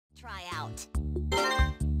try out.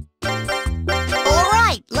 All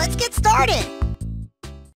right, let's get started.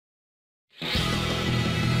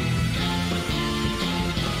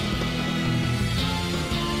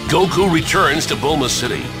 Goku returns to Bulma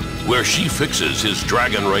City, where she fixes his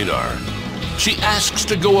dragon radar. She asks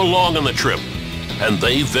to go along on the trip, and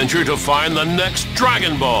they venture to find the next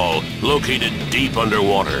Dragon Ball, located deep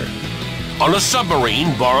underwater. On a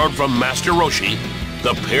submarine borrowed from Master Roshi,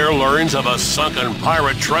 the pair learns of a sunken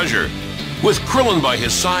pirate treasure. With Krillin by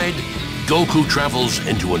his side, Goku travels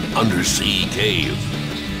into an undersea cave.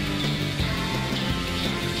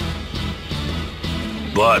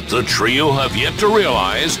 But the trio have yet to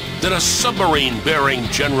realize that a submarine bearing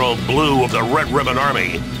General Blue of the Red Ribbon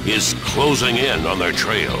Army is closing in on their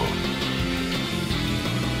trail.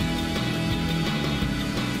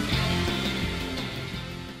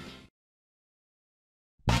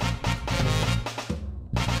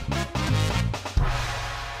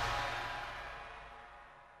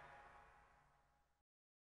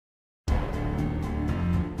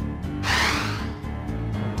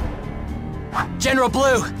 General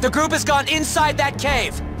Blue, the group has gone inside that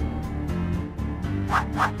cave!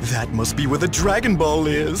 That must be where the Dragon Ball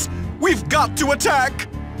is! We've got to attack!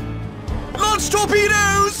 Launch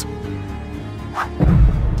torpedoes!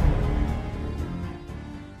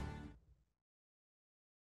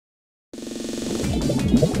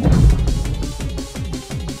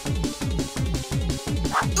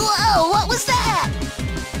 Whoa, what was that?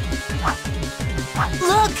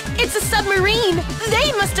 Look, it's a submarine!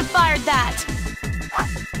 They must have fired that!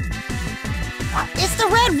 It's the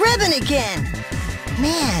Red Ribbon again!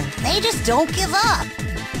 Man, they just don't give up!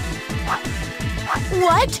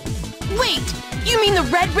 What? Wait, you mean the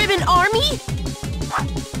Red Ribbon Army?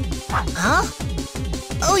 Huh?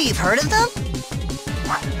 Oh, you've heard of them?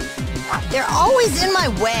 They're always in my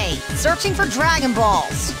way, searching for Dragon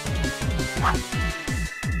Balls.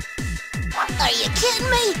 Are you kidding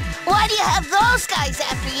me? Why do you have those guys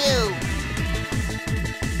after you?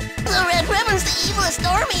 The Red Ribbon's the evilest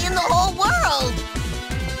army in the whole world!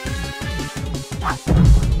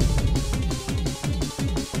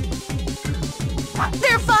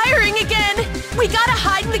 They're firing again! We gotta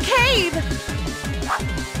hide in the cave!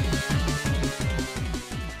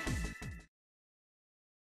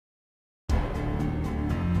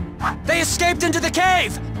 They escaped into the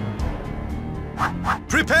cave!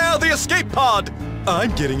 Prepare the escape pod!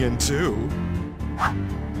 I'm getting in too.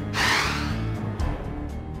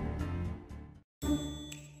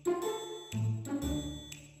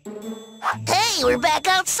 Hey, we're back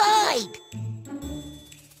outside!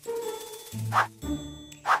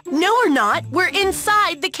 No, we're not. We're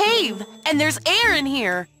inside the cave, and there's air in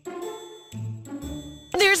here.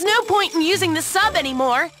 There's no point in using the sub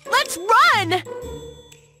anymore. Let's run!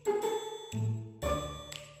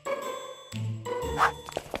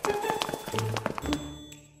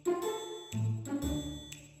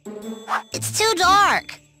 It's too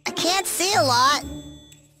dark. I can't see a lot.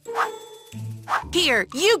 Here,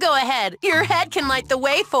 you go ahead. Your head can light the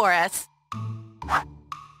way for us.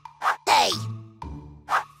 Hey!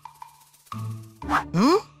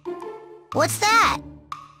 Hmm? What's that?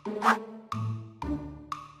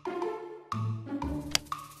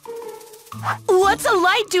 What's a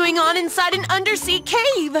light doing on inside an undersea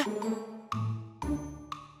cave?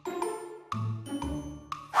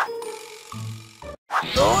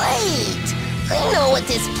 Wait! I know what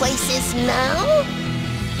this place is now!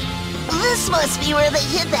 This must be where they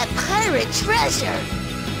hid that pirate treasure!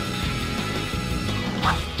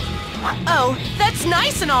 Oh, that's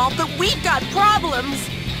nice and all, but we've got problems!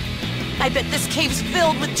 I bet this cave's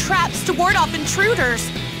filled with traps to ward off intruders!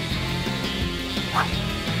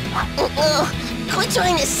 Oh, quit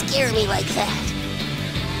trying to scare me like that!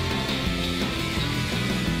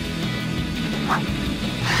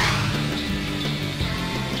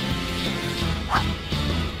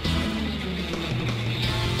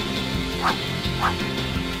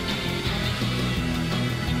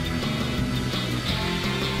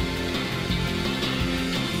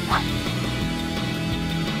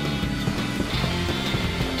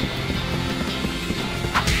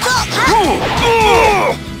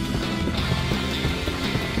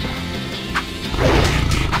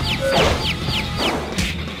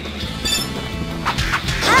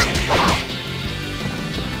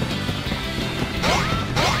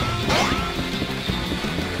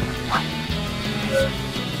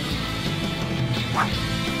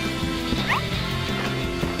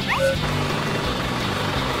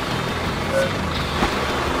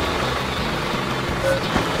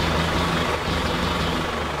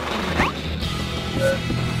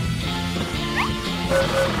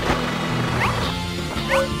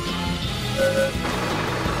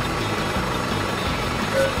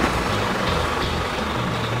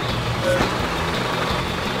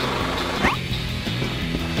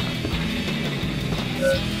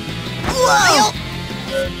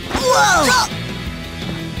 Whoa!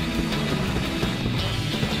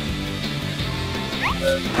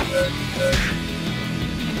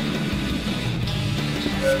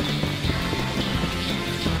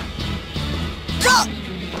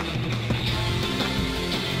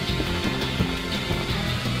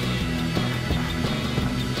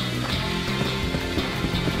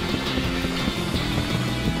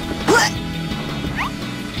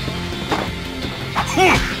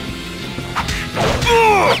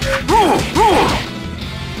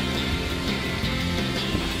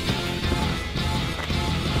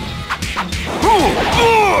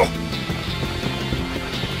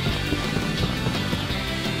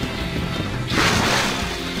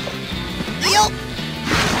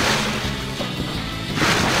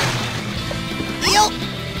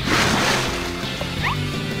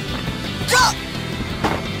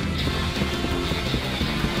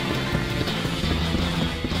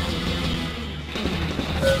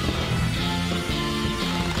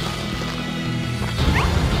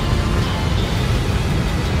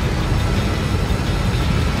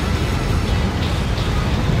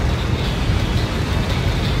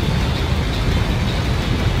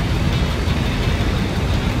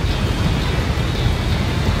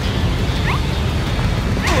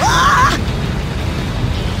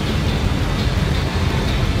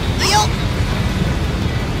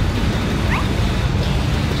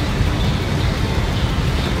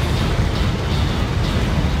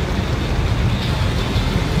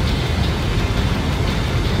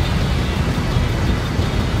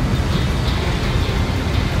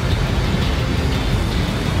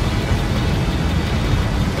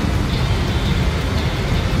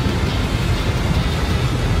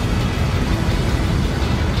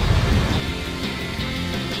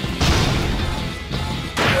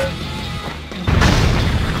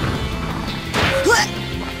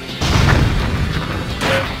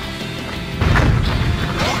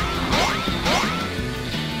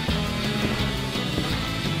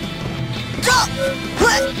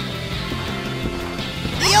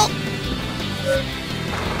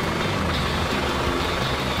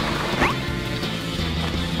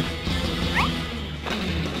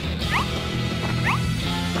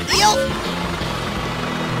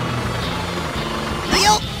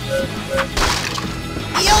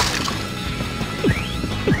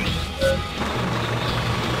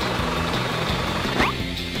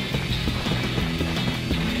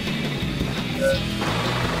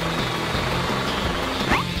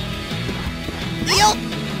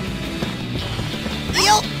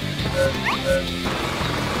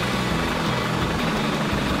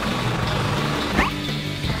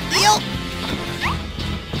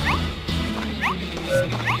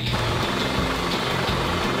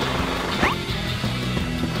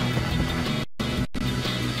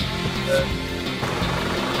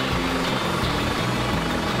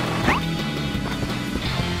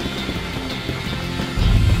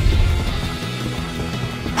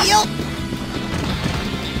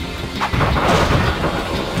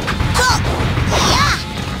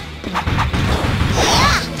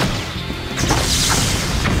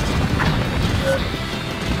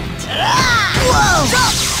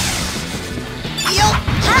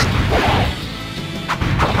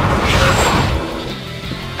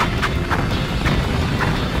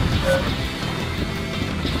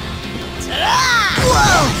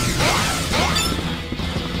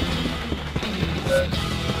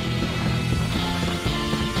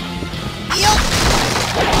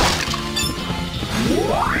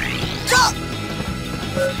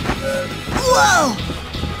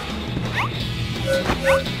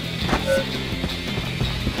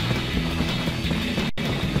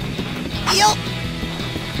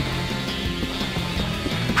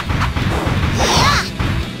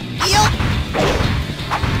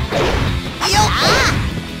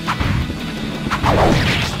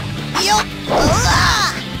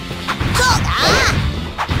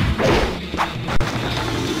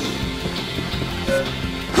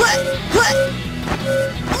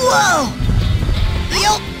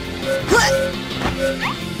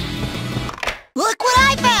 Look what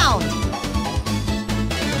I found!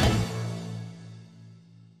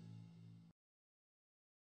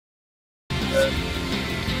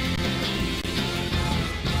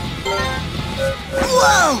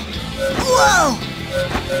 Whoa! Whoa!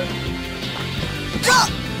 Go!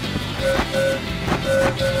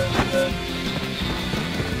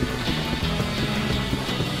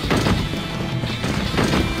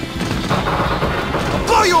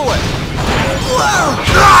 Blow you away! Whoa!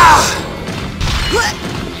 Ah!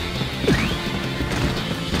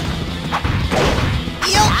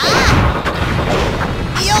 Yo! Ah!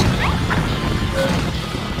 Yo!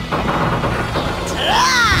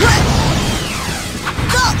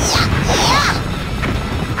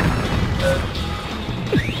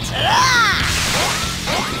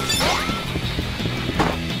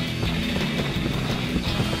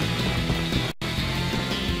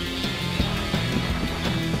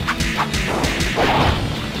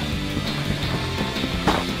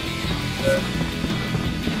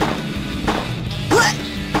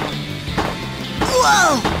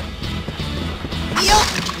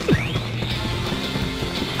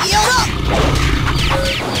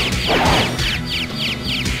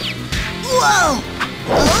 Whoa!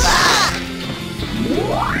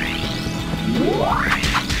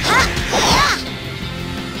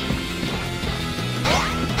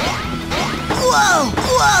 Whoa!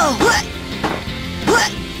 Whoa!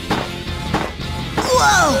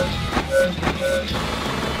 Whoa!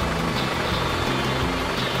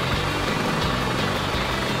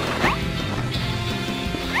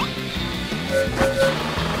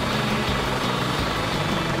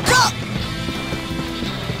 Go!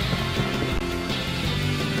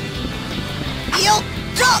 Yo!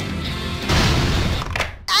 Go!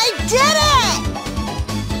 I did it!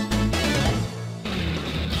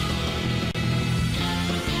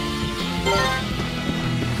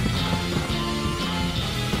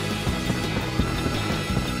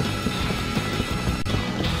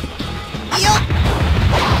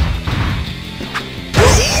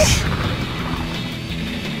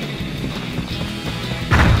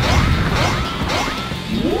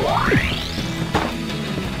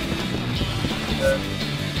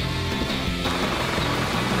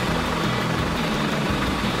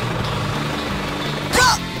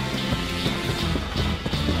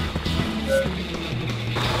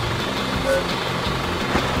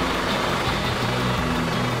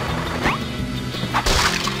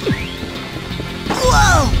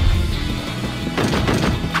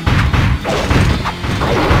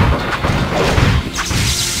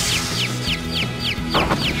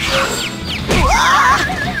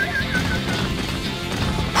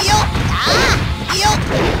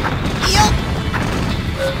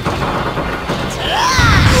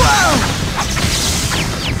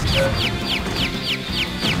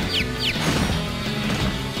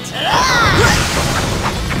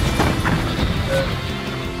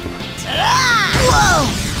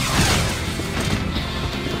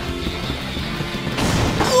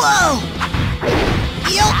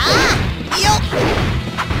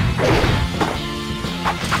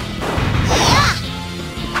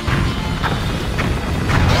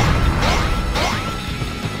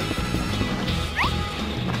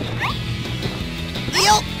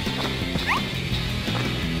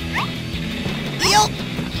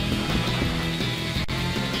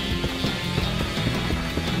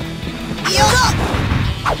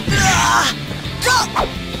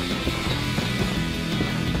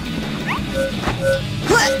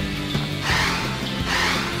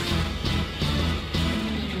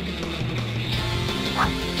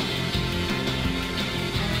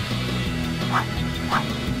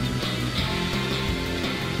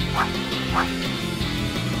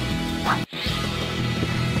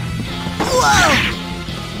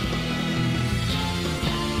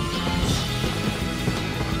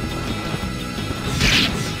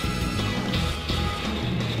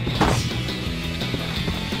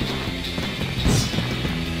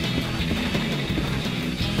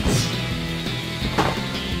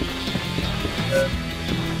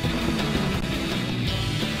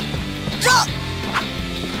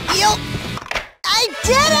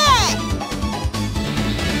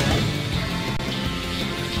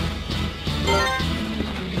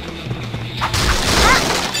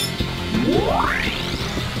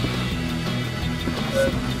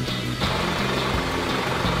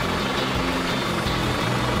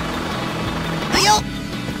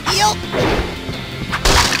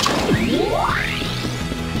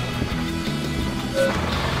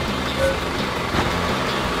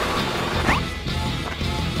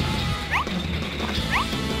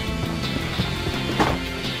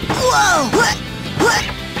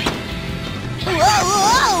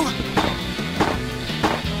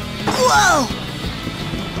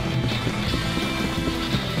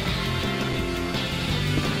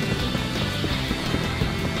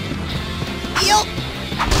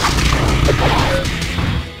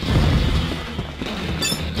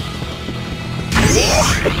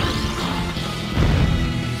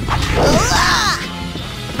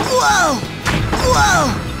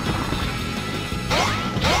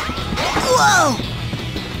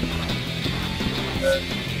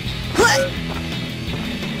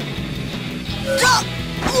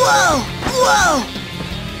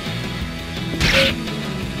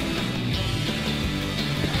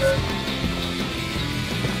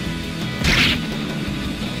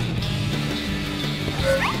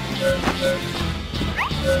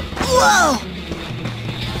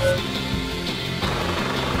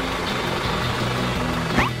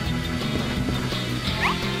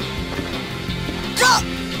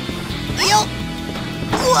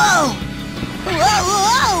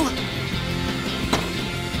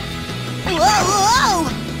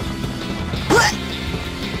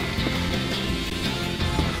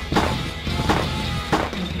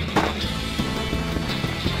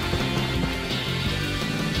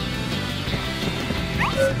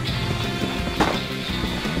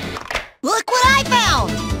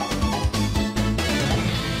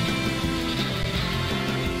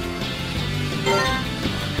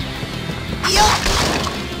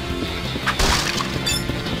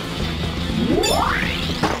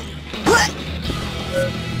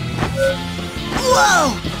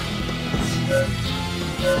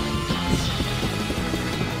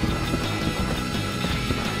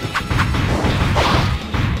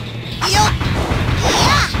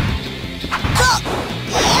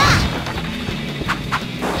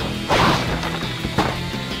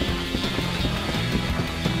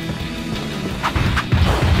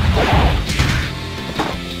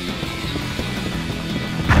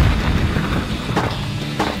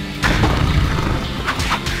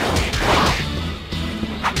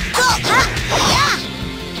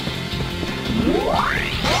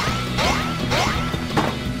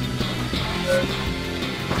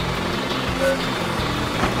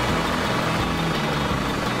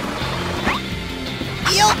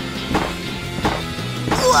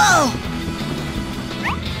 Whoa!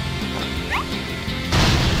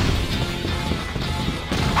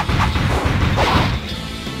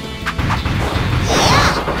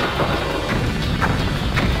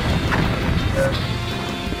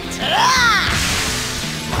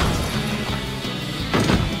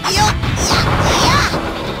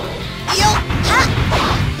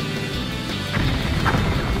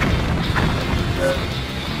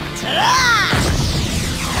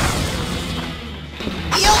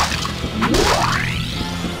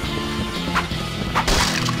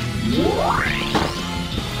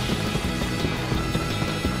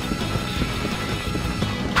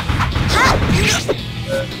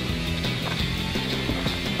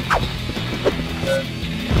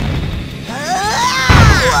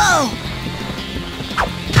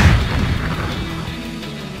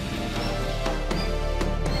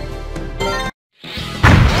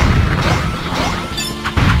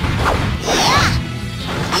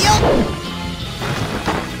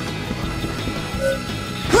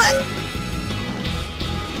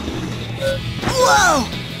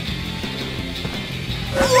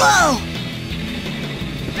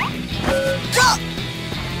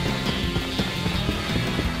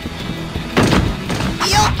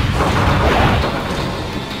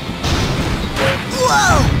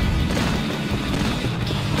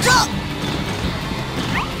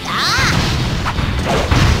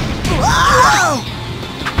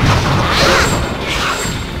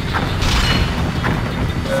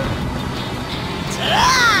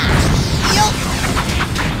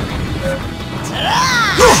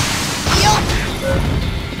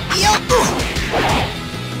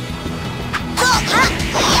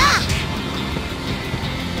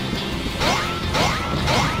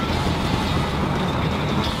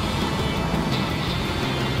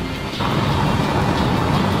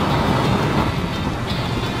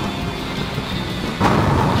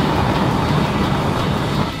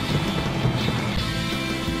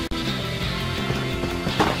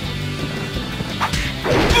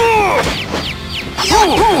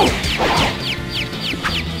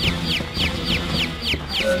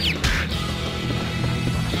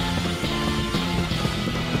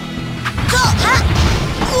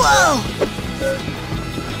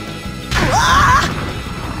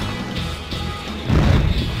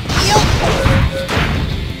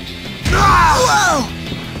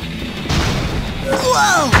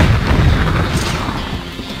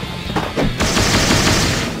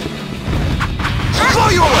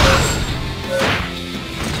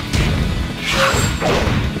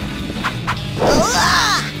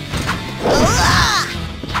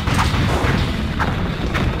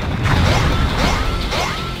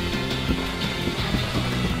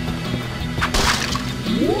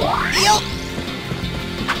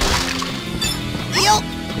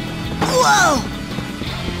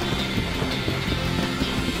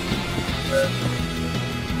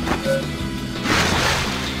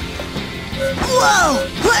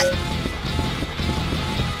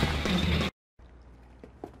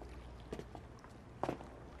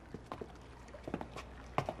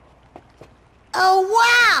 Oh,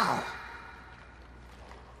 wow!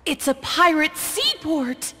 It's a pirate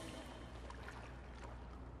seaport!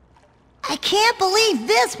 I can't believe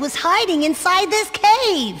this was hiding inside this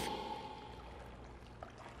cave!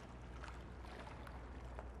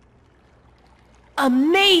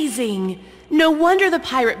 Amazing! No wonder the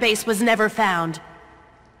pirate base was never found.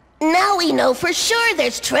 Now we know for sure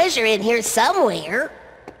there's treasure in here somewhere.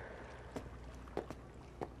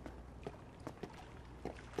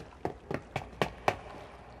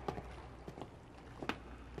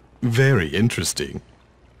 Very interesting.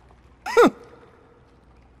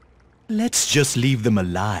 Let's just leave them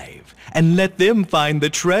alive and let them find the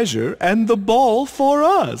treasure and the ball for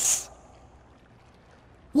us.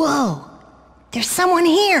 Whoa! There's someone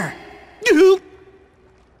here! The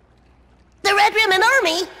Red Ribbon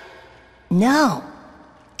Army? No.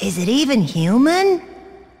 Is it even human?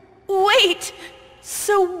 Wait!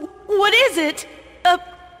 So, what is it? A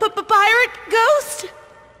pirate ghost?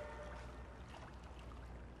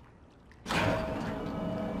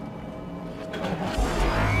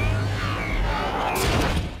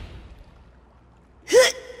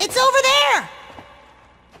 It's over there!